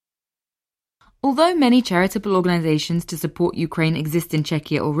Although many charitable organizations to support Ukraine exist in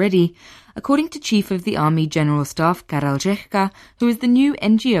Czechia already, according to Chief of the Army General Staff Karel Řehka, who is the new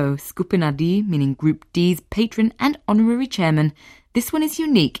NGO Skupina D, meaning Group D's patron and honorary chairman, this one is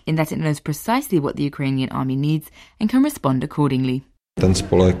unique in that it knows precisely what the Ukrainian army needs and can respond accordingly. Ten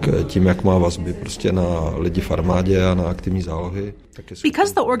spolek tím, jak má vazby prostě na lidi v armádě a na aktivní zálohy.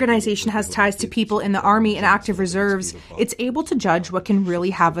 Because the organization has ties to people in the army and active reserves, it's able to judge what can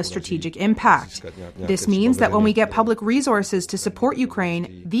really have a strategic impact. This means that when we get public resources to support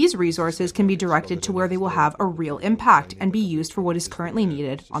Ukraine, these resources can be directed to where they will have a real impact and be used for what is currently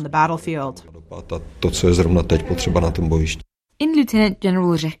needed on the battlefield. To, co je zrovna teď potřeba na tom bojišti. In Lieutenant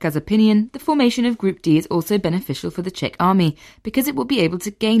General Řehka's opinion, the formation of Group D is also beneficial for the Czech army because it will be able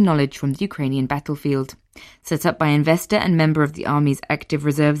to gain knowledge from the Ukrainian battlefield. Set up by investor and member of the army's active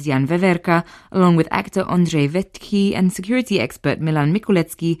reserves Jan Veverka, along with actor Ondřej Vetky and security expert Milan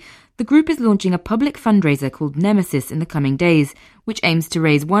Mikulecki, the group is launching a public fundraiser called Nemesis in the coming days, which aims to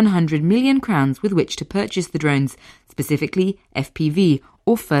raise 100 million crowns with which to purchase the drones, specifically FPV,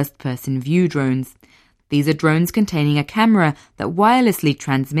 or first-person view drones. These are drones containing a camera that wirelessly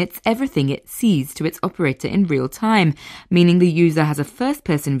transmits everything it sees to its operator in real time, meaning the user has a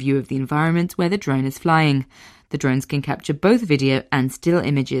first-person view of the environment where the drone is flying. The drones can capture both video and still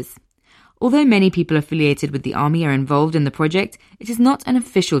images. Although many people affiliated with the army are involved in the project, it is not an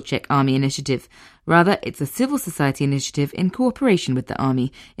official Czech army initiative. Rather, it's a civil society initiative in cooperation with the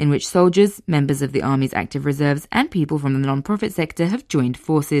army, in which soldiers, members of the army's active reserves, and people from the non-profit sector have joined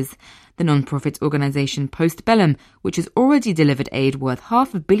forces. The non-profit organisation Postbellum, which has already delivered aid worth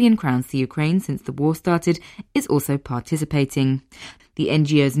 £500 million to Ukraine since the war started, is also participating. The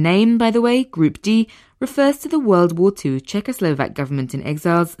NGO's name, by the way, Group D, refers to the World War II Czechoslovak government in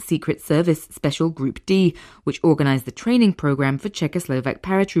exile's Secret Service Special Group D, which organised the training programme for Czechoslovak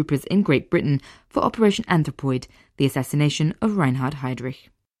paratroopers in Great Britain for Operation Anthropoid, the assassination of Reinhard Heydrich.